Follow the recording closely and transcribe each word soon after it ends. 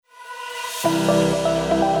As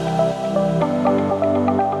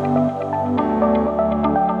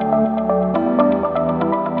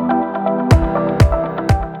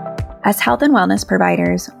health and wellness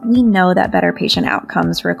providers, we know that better patient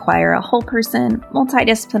outcomes require a whole person,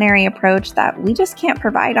 multidisciplinary approach that we just can't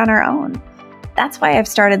provide on our own. That's why I've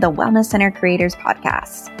started the Wellness Center Creators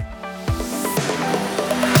Podcast.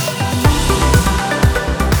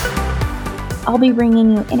 I'll be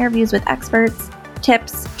bringing you interviews with experts,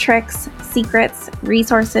 tips, tricks, secrets,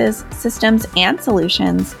 resources, systems, and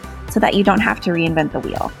solutions so that you don't have to reinvent the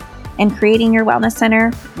wheel. And creating your wellness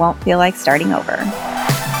center won't feel like starting over.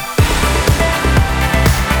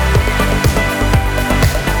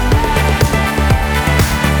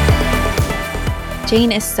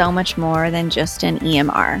 Jane is so much more than just an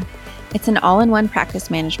EMR. It's an all-in-one practice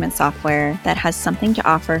management software that has something to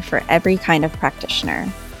offer for every kind of practitioner,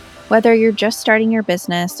 whether you're just starting your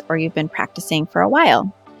business or you've been practicing for a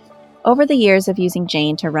while. Over the years of using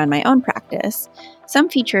Jane to run my own practice, some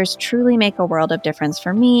features truly make a world of difference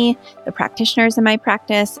for me, the practitioners in my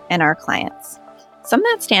practice, and our clients. Some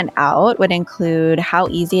that stand out would include how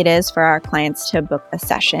easy it is for our clients to book a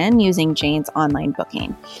session using Jane's online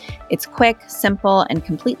booking. It's quick, simple, and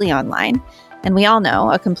completely online. And we all know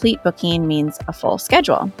a complete booking means a full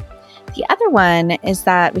schedule. The other one is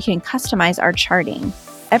that we can customize our charting.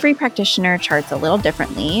 Every practitioner charts a little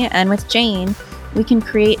differently, and with Jane, we can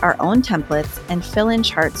create our own templates and fill in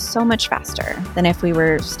charts so much faster than if we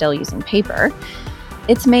were still using paper.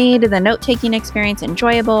 It's made the note-taking experience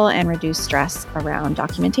enjoyable and reduced stress around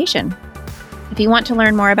documentation. If you want to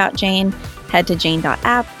learn more about Jane, head to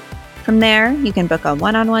jane.app. From there, you can book a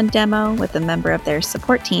one-on-one demo with a member of their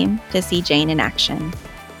support team to see Jane in action.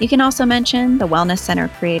 You can also mention the Wellness Center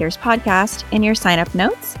Creators Podcast in your sign-up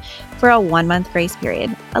notes for a 1-month grace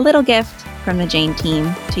period, a little gift from the Jane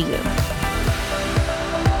team to you.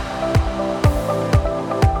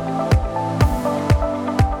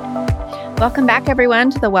 Welcome back, everyone,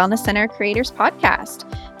 to the Wellness Center Creators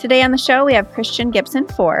Podcast. Today on the show, we have Kristian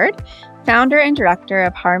Gibson-Ford, founder and director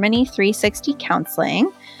of Harmony 360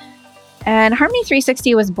 Counseling. And Harmony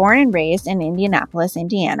 360 was born and raised in Indianapolis,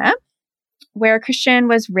 Indiana, where Kristian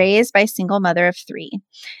was raised by a single mother of 3.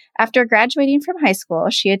 After graduating from high school,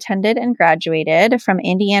 she attended and graduated from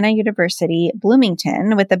Indiana University,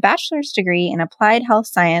 Bloomington, with a bachelor's degree in applied health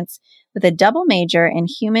science with a double major in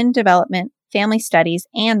human development, family studies,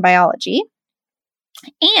 and biology,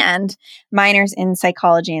 and minors in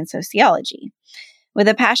psychology and sociology. With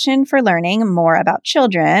a passion for learning more about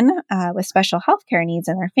children with special healthcare needs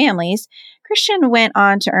and their families, Kristian went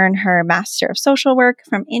on to earn her Master of Social Work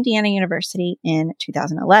from Indiana University in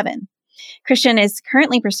 2011. Kristian is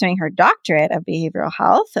currently pursuing her doctorate of behavioral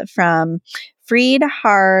health from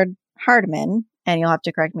Hardman, and you'll have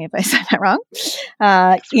to correct me if I said that wrong,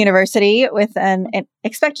 University, with an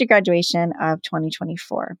expected graduation of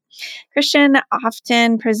 2024. Kristian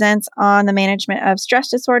often presents on the management of stress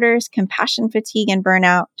disorders, compassion fatigue and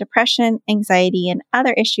burnout, depression, anxiety, and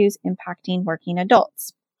other issues impacting working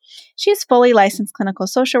adults. She is fully licensed clinical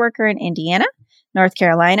social worker in Indiana, North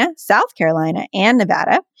Carolina, South Carolina, and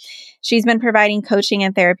Nevada. She's been providing coaching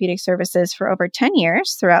and therapeutic services for over 10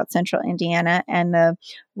 years throughout central Indiana and the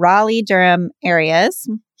Raleigh-Durham areas.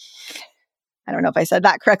 I don't know if I said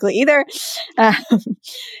that correctly either.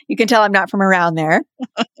 You can tell I'm not from around there.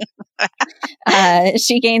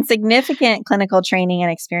 She gained significant clinical training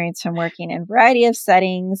and experience from working in a variety of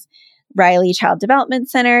settings: Riley Child Development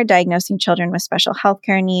Center, diagnosing children with special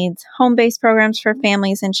healthcare needs, home-based programs for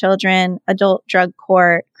families and children, adult drug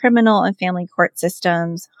court, criminal and family court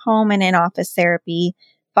systems, home and in-office therapy,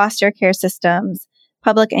 foster care systems,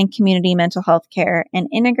 public and community mental health care, and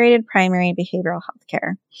integrated primary and behavioral health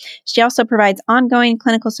care. She also provides ongoing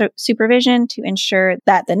clinical supervision to ensure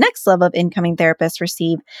that the next level of incoming therapists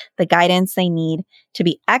receive the guidance they need to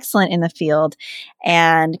be excellent in the field.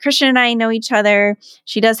 And Kristian and I know each other.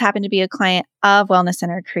 She does happen to be a client of Wellness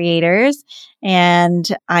Center Creators. And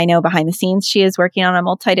I know behind the scenes, she is working on a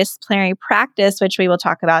multidisciplinary practice, which we will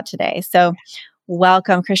talk about today. So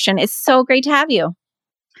welcome, Kristian. It's so great to have you.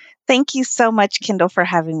 Thank you so much, Kendall, for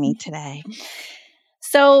having me today.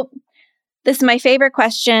 So this is my favorite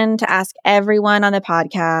question to ask everyone on the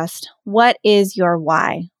podcast. What is your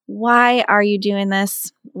why? Why are you doing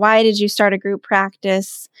this? Why did you start a group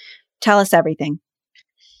practice? Tell us everything.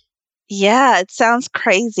 Yeah, it sounds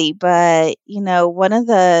crazy, but one of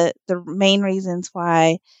the main reasons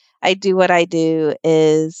why I do what I do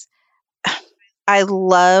is I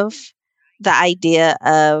love the idea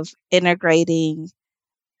of integrating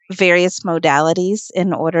various modalities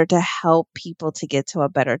in order to help people to get to a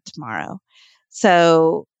better tomorrow.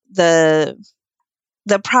 So the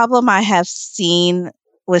the problem I have seen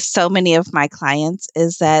with so many of my clients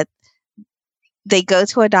is that they go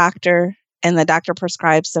to a doctor and the doctor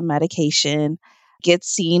prescribes some medication, get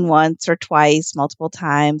seen once or twice, multiple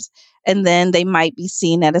times, and then they might be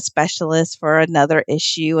seen at a specialist for another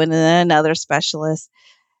issue and then another specialist.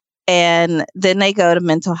 And then they go to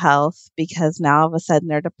mental health because now all of a sudden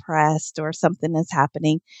they're depressed or something is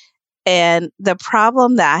happening. And the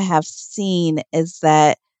problem that I have seen is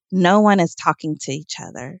that no one is talking to each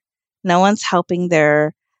other. No one's helping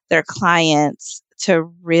their clients to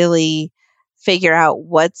really figure out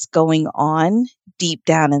what's going on deep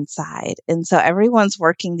down inside. And so everyone's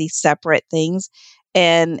working these separate things.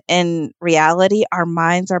 And in reality, our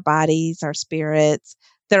minds, our bodies, our spirits,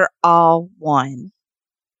 they're all one.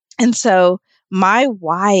 And so my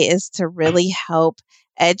why is to really help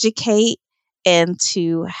educate and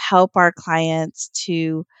to help our clients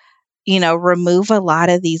to, remove a lot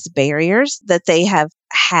of these barriers that they have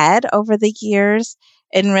had over the years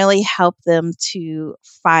and really help them to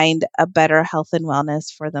find a better health and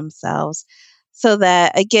wellness for themselves so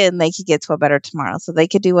that, again, they could get to a better tomorrow, so they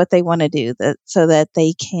could do what they want to do, so that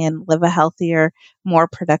they can live a healthier, more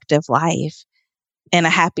productive life and a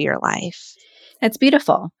happier life. It's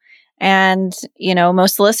beautiful. And,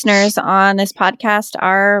 most listeners on this podcast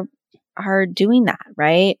are doing that,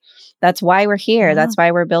 right? That's why we're here. Yeah. That's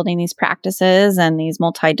why we're building these practices and these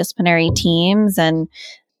multidisciplinary teams, and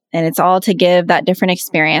it's all to give that different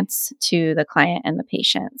experience to the client and the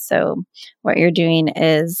patient. So what you're doing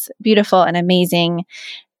is beautiful and amazing.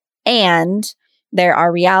 And there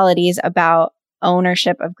are realities about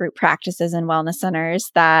ownership of group practices and wellness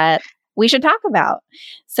centers that we should talk about.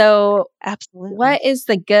 So, Absolutely. what is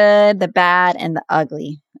the good, the bad, and the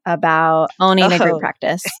ugly about owning a group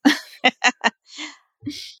practice?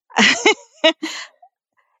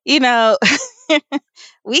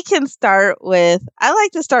 We can start with, I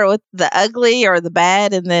like to start with the ugly or the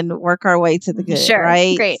bad and then work our way to the good, Sure.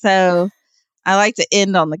 right? Great. So I like to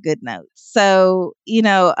end on the good note. So,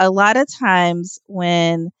 a lot of times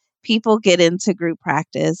when people get into group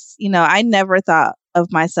practice, I never thought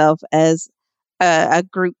of myself as a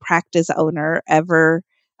group practice owner ever.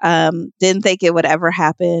 Didn't think it would ever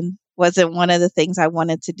happen. Wasn't one of the things I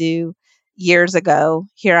wanted to do years ago.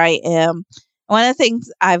 Here I am. One of the things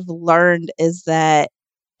I've learned is that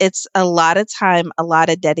it's a lot of time, a lot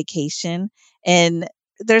of dedication, and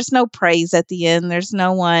there's no praise at the end. There's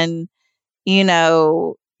no one,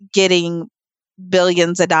 getting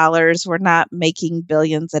billions of dollars. We're not making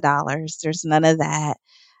billions of dollars. There's none of that.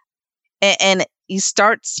 And you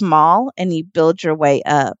start small and you build your way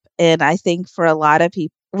up. And I think for a lot of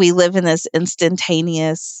people, we live in this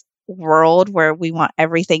instantaneous world where we want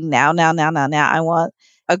everything now, now, now, now, now. I want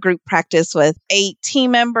a group practice with 8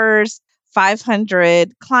 team members,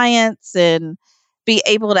 500 clients, and be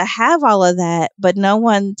able to have all of that. But no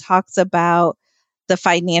one talks about the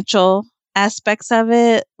financial aspects of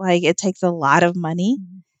it. Like, it takes a lot of money,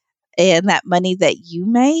 and that money that you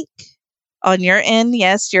make on your end,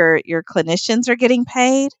 yes, your clinicians are getting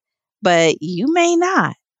paid, but you may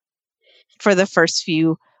not for the first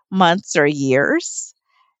few months or years.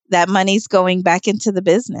 That money's going back into the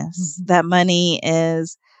business. Mm-hmm. That money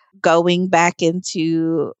is going back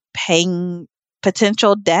into paying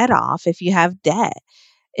potential debt off if you have debt.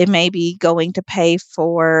 It may be going to pay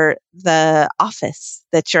for the office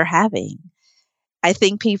that you're having. I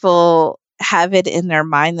think people have it in their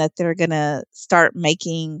mind that they're going to start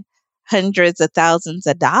making hundreds of thousands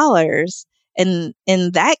of dollars. And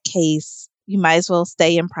in that case, you might as well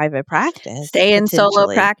stay in private practice. Stay in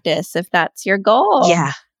solo practice if that's your goal.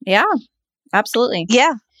 Yeah. Yeah, absolutely.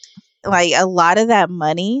 Yeah. Like, a lot of that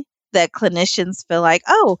money that clinicians feel like,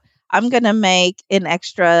 oh, I'm going to make an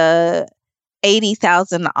extra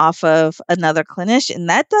 80,000 off of another clinician.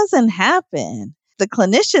 That doesn't happen. The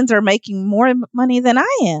clinicians are making more money than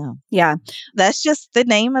I am. Yeah. That's just the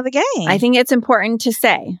name of the game. I think it's important to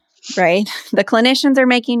say, right? The clinicians are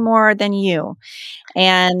making more than you.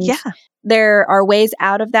 And there are ways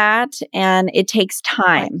out of that, and it takes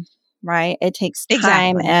time, right? It takes time.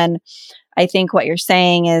 Exactly. And I think what you're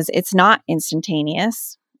saying is it's not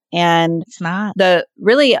instantaneous. And it's not. The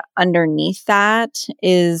really underneath that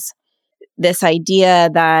is this idea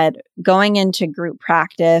that going into group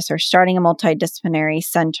practice or starting a multidisciplinary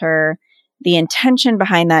center, the intention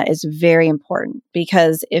behind that is very important,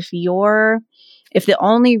 because if the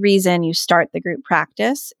only reason you start the group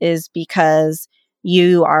practice is because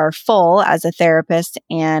you are full as a therapist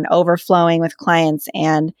and overflowing with clients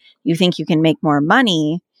and you think you can make more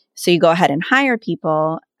money, so you go ahead and hire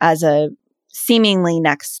people as a seemingly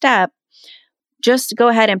next step, just go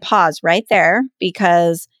ahead and pause right there,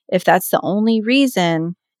 because if that's the only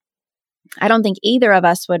reason, I don't think either of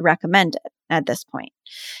us would recommend it at this point.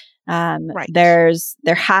 Right. There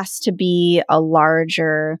has to be a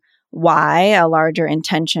larger why, a larger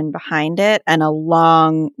intention behind it, and a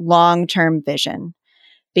long-term vision.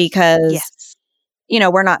 Because, Yes.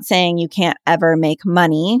 we're not saying you can't ever make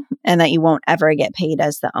money and that you won't ever get paid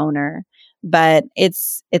as the owner, but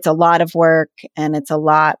it's a lot of work and it's a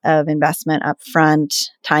lot of investment up front,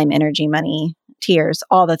 time, energy, money, tears,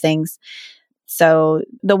 all the things. So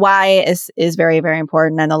the why is very, very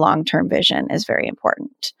important, and the long-term vision is very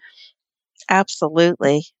important.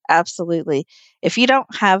 Absolutely. Absolutely. If you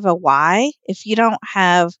don't have a why, if you don't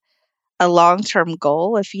have a long-term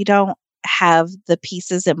goal, if you don't have the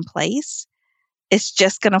pieces in place, it's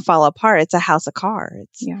just going to fall apart. It's a house of cards.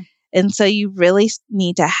 Yeah. And so you really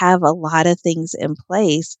need to have a lot of things in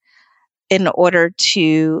place in order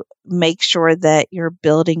to make sure that you're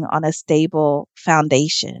building on a stable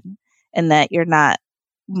foundation and that you're not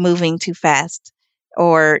moving too fast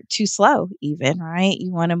or too slow even, right?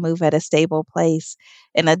 You want to move at a stable place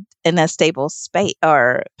in a stable space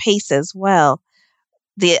or pace as well.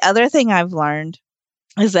 The other thing I've learned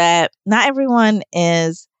is that not everyone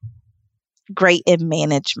is great in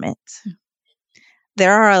management.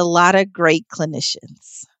 There are a lot of great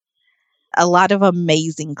clinicians, a lot of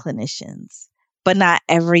amazing clinicians, but not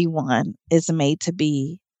everyone is made to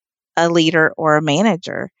be a leader or a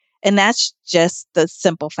manager. And that's just the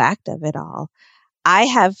simple fact of it all. I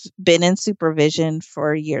have been in supervision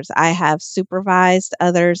for years. I have supervised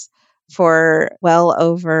others for well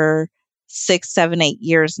over 6, 7, 8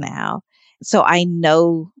 years now. So I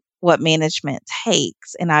know what management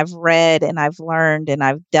takes, and I've read and I've learned and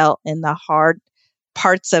I've dealt in the hard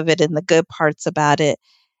parts of it and the good parts about it.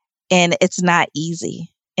 And it's not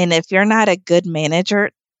easy. And if you're not a good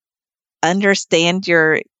manager, understand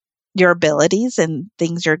your abilities and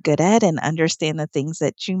things you're good at, and understand the things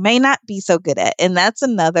that you may not be so good at. And that's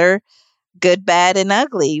another good, bad, and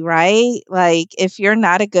ugly, right? Like if you're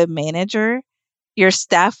not a good manager, your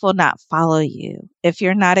staff will not follow you. If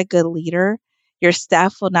you're not a good leader, your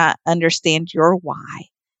staff will not understand your why.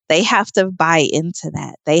 They have to buy into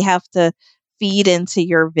that. They have to feed into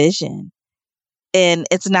your vision. And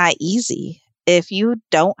it's not easy. If you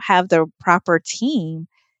don't have the proper team,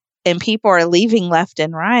 and people are leaving left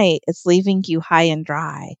and right, it's leaving you high and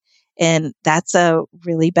dry. And that's a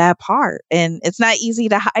really bad part. And it's not easy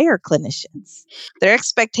to hire clinicians. Their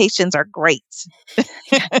expectations are great.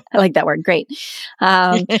 I like that word, great.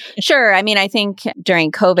 Sure. I mean, I think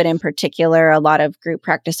during COVID in particular, a lot of group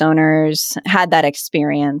practice owners had that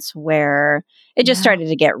experience where it just started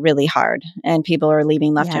to get really hard and people are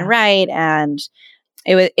leaving left and right. And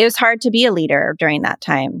it was hard to be a leader during that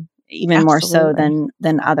time, even more so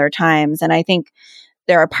than other times. And I think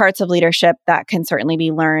there are parts of leadership that can certainly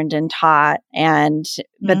be learned and taught.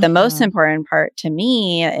 But the most important part to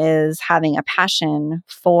me is having a passion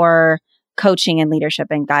for coaching and leadership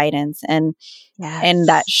and guidance, and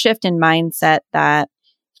that shift in mindset that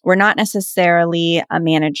we're not necessarily a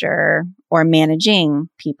manager or managing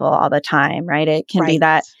people all the time, right? It can be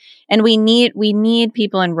that. And we need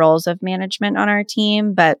people in roles of management on our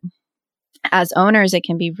team, but as owners, it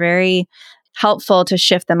can be very helpful to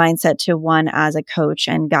shift the mindset to one as a coach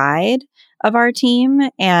and guide of our team.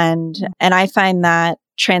 And I find that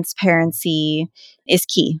transparency is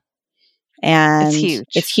key. And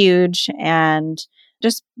it's huge. And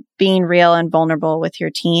just being real and vulnerable with your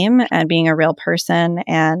team and being a real person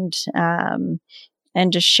and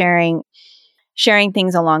just sharing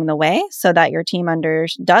things along the way so that your team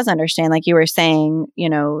does understand, like you were saying,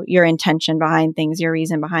 your intention behind things, your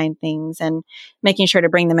reason behind things, and making sure to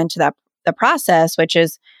bring them into the process, which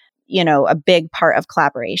is, a big part of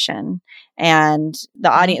collaboration. And the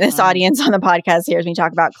audience, this audience on the podcast hears me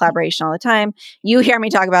talk about collaboration all the time. You hear me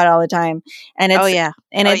talk about it all the time. And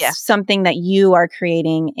it's something that you are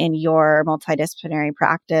creating in your multidisciplinary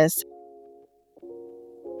practice.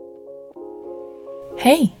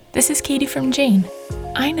 Hey, this is Katie from Jane.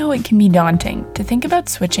 I know it can be daunting to think about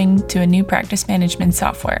switching to a new practice management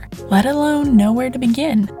software, let alone know where to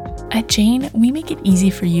begin. At Jane, we make it easy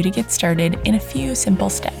for you to get started in a few simple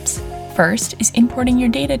steps. First is importing your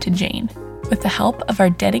data to Jane. With the help of our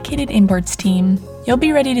dedicated imports team, you'll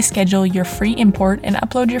be ready to schedule your free import and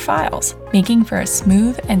upload your files, making for a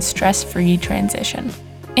smooth and stress-free transition.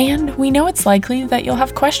 And we know it's likely that you'll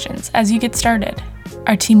have questions as you get started.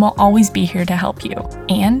 Our team will always be here to help you.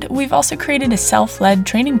 And we've also created a self-led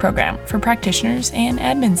training program for practitioners and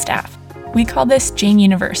admin staff. We call this Jane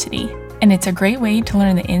University, and it's a great way to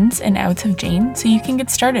learn the ins and outs of Jane so you can get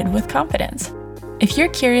started with confidence. If you're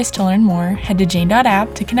curious to learn more, head to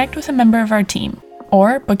jane.app to connect with a member of our team.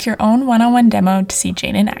 or book your own one-on-one demo to see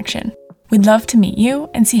Jane in action. We'd love to meet you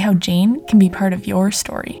and see how Jane can be part of your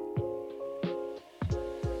story.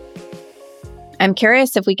 I'm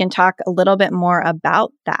curious if we can talk a little bit more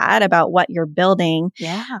about that, about what you're building.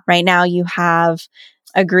 Yeah. Right now you have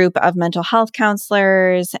a group of mental health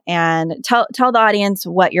counselors, and tell the audience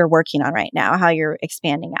what you're working on right now, how you're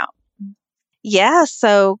expanding out. Yeah.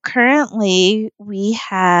 So currently we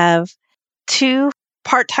have 2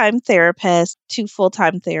 part-time therapists, 2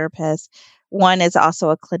 full-time therapists. One is also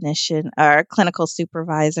a clinician or a clinical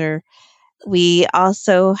supervisor. We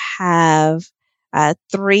also have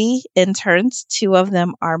 3 interns. 2 of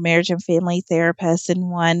them are marriage and family therapists,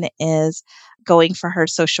 and one is going for her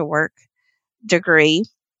social work degree.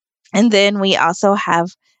 And then we also have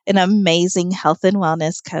an amazing health and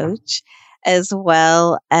wellness coach, as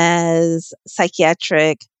well as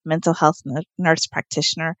psychiatric mental health nurse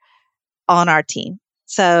practitioner on our team.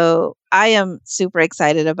 So I am super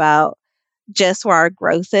excited about just where our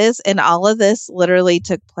growth is. And all of this literally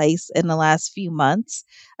took place in the last few months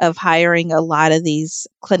of hiring a lot of these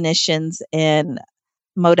clinicians and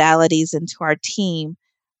modalities into our team.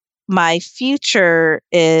 My future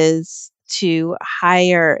is to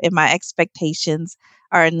hire, and my expectations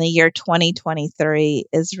are in the year 2023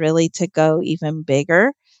 is really to go even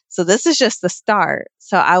bigger. So this is just the start.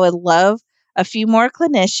 So I would love a few more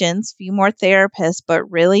clinicians, few more therapists, but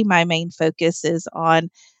really my main focus is on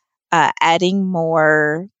adding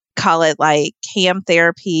more, call it like CAM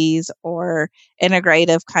therapies or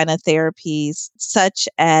integrative kind of therapies, such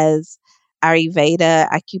as Ayurveda,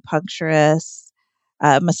 acupuncturist,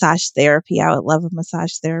 massage therapy. I would love a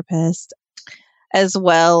massage therapist, as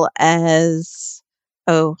well as,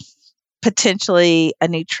 potentially a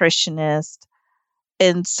nutritionist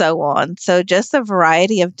and so on. So just a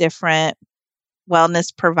variety of different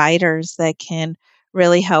wellness providers that can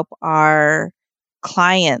really help our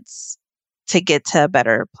clients to get to a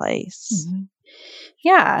better place. Mm-hmm.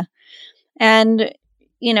 Yeah. And,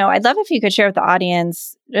 I'd love if you could share with the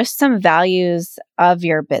audience just some values of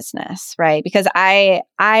your business, right? Because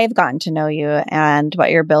I've gotten to know you, and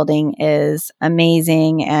what you're building is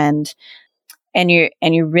amazing, and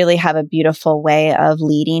you really have a beautiful way of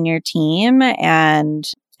leading your team, and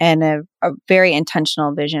a very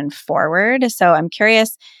intentional vision forward. So I'm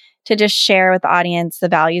curious to just share with the audience the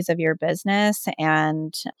values of your business,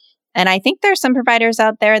 and I think there's some providers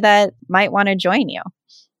out there that might want to join you.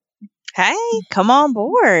 Hey, come on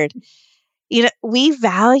board. We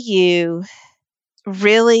value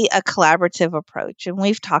really a collaborative approach, and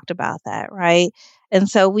we've talked about that, right? And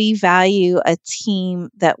so we value a team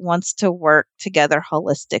that wants to work together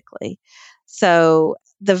holistically. So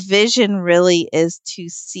the vision really is to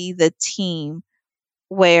see the team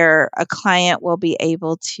where a client will be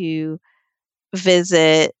able to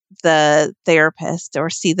visit the therapist or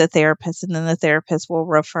see the therapist, and then the therapist will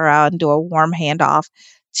refer out and do a warm handoff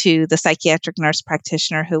to the psychiatric nurse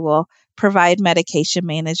practitioner who will provide medication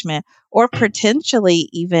management or potentially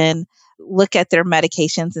even look at their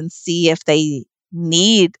medications and see if they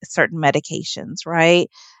need certain medications, right?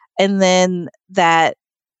 And then that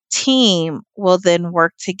team will then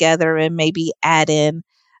work together and maybe add in,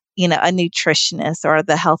 a nutritionist or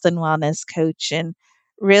the health and wellness coach, and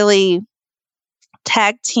really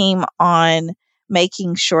tag team on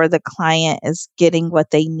making sure the client is getting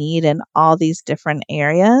what they need in all these different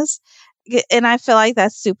areas. And I feel like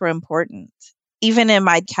that's super important. Even in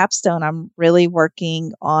my capstone, I'm really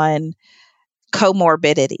working on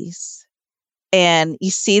comorbidities. And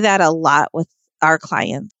you see that a lot with our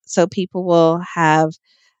clients. So people will have,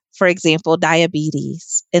 for example,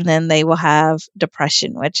 diabetes, and then they will have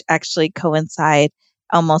depression, which actually coincide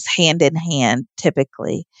almost hand in hand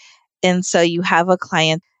typically. And so you have a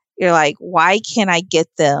client, you're like, why can't I get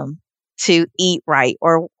them to eat right?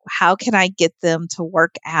 Or how can I get them to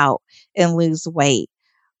work out and lose weight?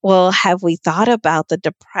 Well, have we thought about the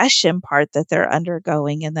depression part that they're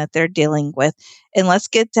undergoing and that they're dealing with? And let's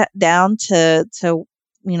get down to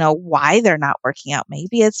why they're not working out.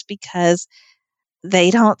 Maybe it's because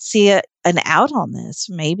they don't see an out on this.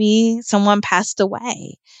 Maybe someone passed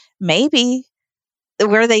away. Maybe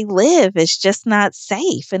where they live is just not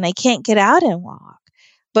safe and they can't get out and walk.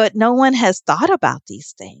 But no one has thought about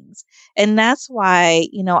these things. And that's why,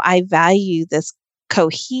 I value this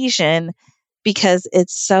cohesion, because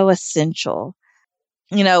it's so essential.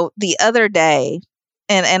 The other day,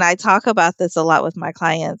 and I talk about this a lot with my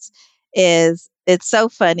clients, is it's so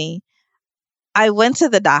funny. I went to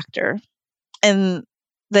the doctor, and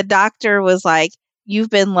the doctor was like, "You've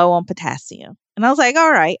been low on potassium." And I was like,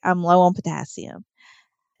 "All right, I'm low on potassium."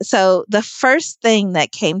 So the first thing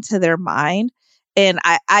that came to their mind and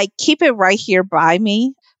I keep it right here by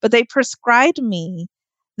me, but they prescribed me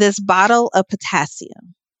this bottle of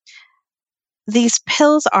potassium. These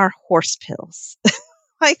pills are horse pills.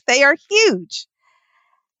 Like, they are huge.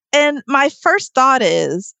 And my first thought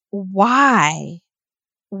is, why?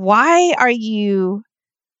 Why are you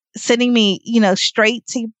sending me, straight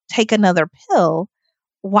to take another pill?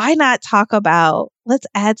 Why not talk about, let's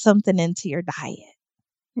add something into your diet?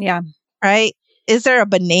 Yeah. Right? Is there a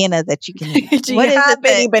banana that you can eat? Do you have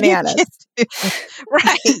any bananas?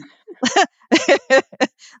 Right.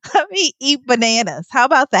 Let me eat bananas. How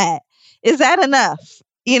about that? Is that enough?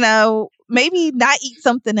 Maybe not eat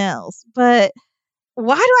something else. But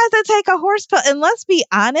why do I have to take a horse pill? And let's be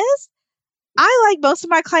honest, I, like most of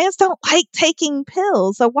my clients, don't like taking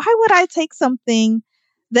pills. So why would I take something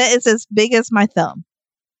that is as big as my thumb?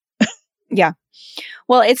 Yeah.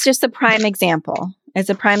 Well, it's just a prime example. It's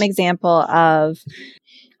a prime example of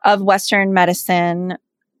Western medicine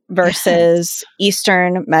versus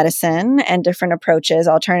Eastern medicine and different approaches,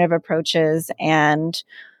 alternative approaches, and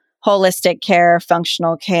holistic care,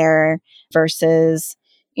 functional care versus,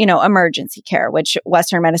 emergency care, which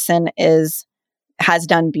Western medicine has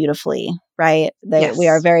done beautifully, right? We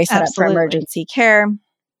are very set up for emergency care.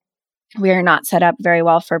 We are not set up very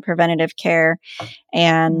well for preventative care.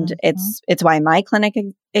 And it's why my clinic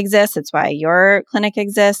exists. It's why your clinic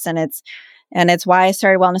exists. And it's why I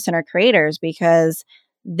started Wellness Center Creators, because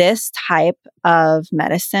this type of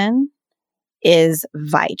medicine is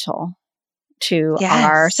vital to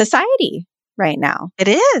our society right now. It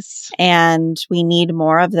is. And we need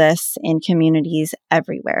more of this in communities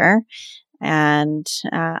everywhere. And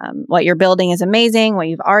what you're building is amazing. What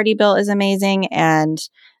you've already built is amazing. And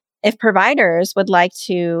if providers would like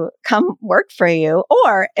to come work for you,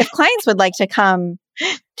 or if clients would like to come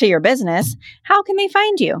to your business, how can they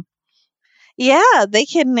find you? Yeah, they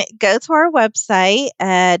can go to our website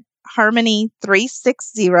at Harmony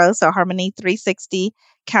 360, so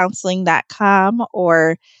Harmony360counseling.com,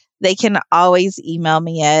 or they can always email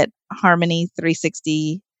me at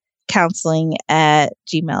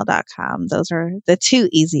Harmony360counseling@gmail.com. Those are the two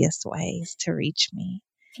easiest ways to reach me.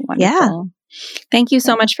 Wonderful. Yeah. Thank you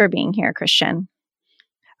so much for being here, Kristian.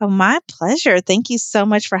 Oh, my pleasure. Thank you so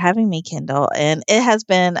much for having me, Kendall. And it has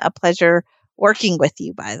been a pleasure working with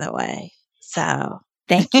you, by the way. So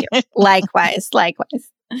thank you. Likewise. All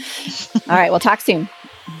right. We'll talk soon.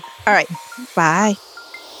 All right. Bye.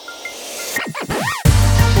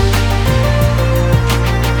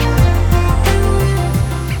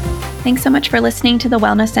 Thanks so much for listening to the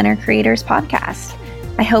Wellness Center Creators podcast.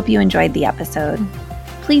 I hope you enjoyed the episode.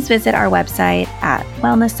 Please visit our website at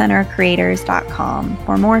wellnesscentercreators.com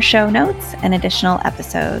for more show notes and additional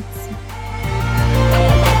episodes.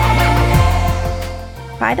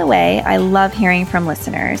 By the way, I love hearing from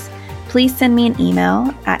listeners. Please send me an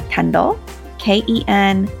email at Kendall,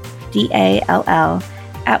 KENDALL,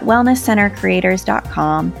 at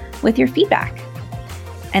wellnesscentercreators.com with your feedback.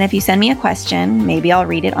 And if you send me a question, maybe I'll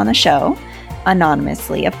read it on the show,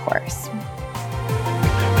 anonymously, of course.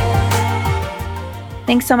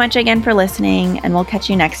 Thanks so much again for listening, and we'll catch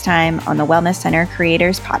you next time on the Wellness Center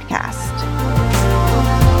Creators podcast.